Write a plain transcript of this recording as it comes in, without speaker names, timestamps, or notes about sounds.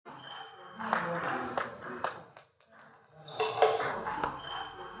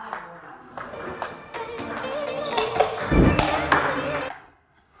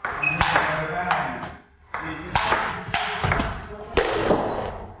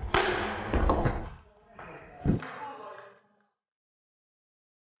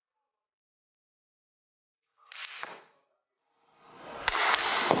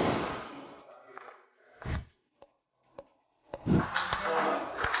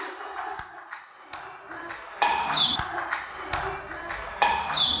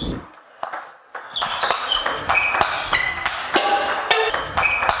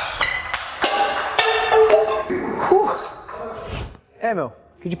Emil,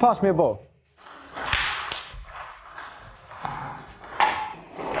 could you pass me a ball?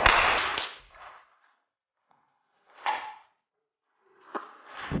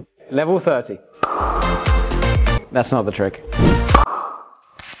 Level 30. That's not the trick.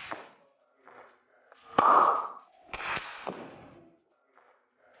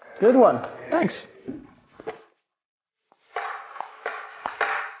 Good one. Thanks.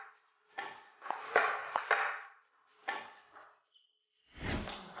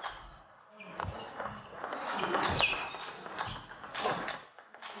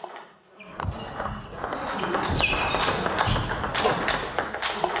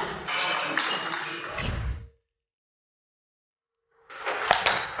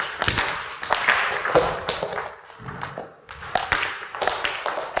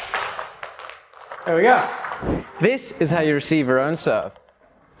 There we go. This is how you receive your own serve.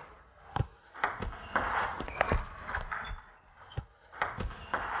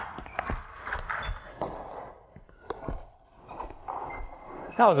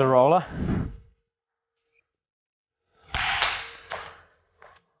 That was a roller.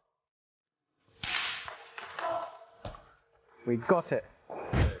 We got it.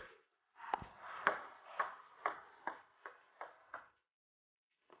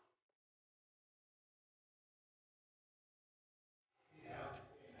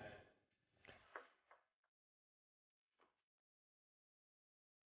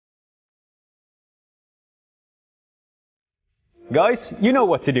 Guys, you know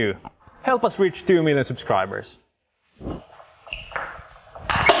what to do. Help us reach 2 million subscribers.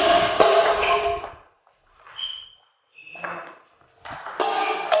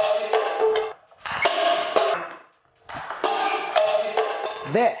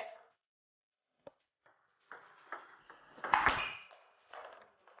 There.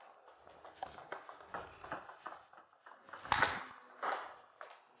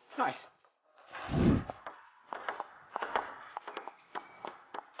 Nice.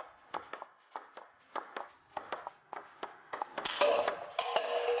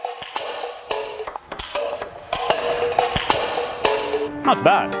 Not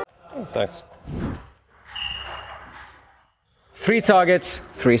bad. Oh, thanks. 3 targets,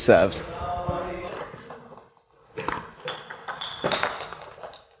 3 serves.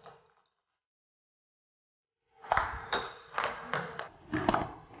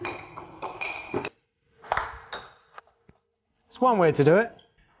 It's one way to do it.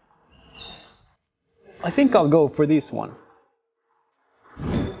 I think I'll go for this one.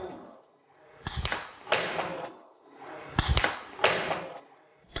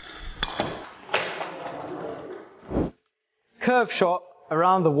 Curve shot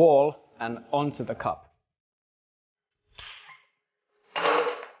around the wall and onto the cup.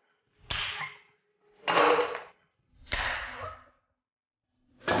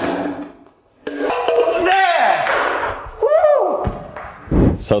 There!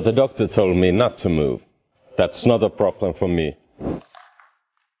 Woo! So the doctor told me not to move. That's not a problem for me.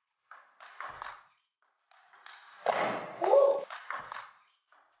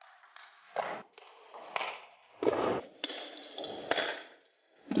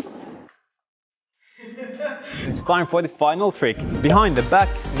 It's time for the final trick. Behind the back,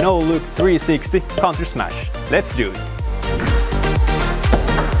 no look 360 counter smash. Let's do it.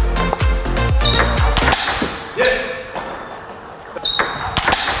 Yes!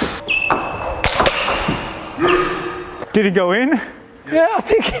 Did it go in? Yeah, I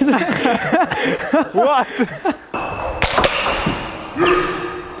think it. What?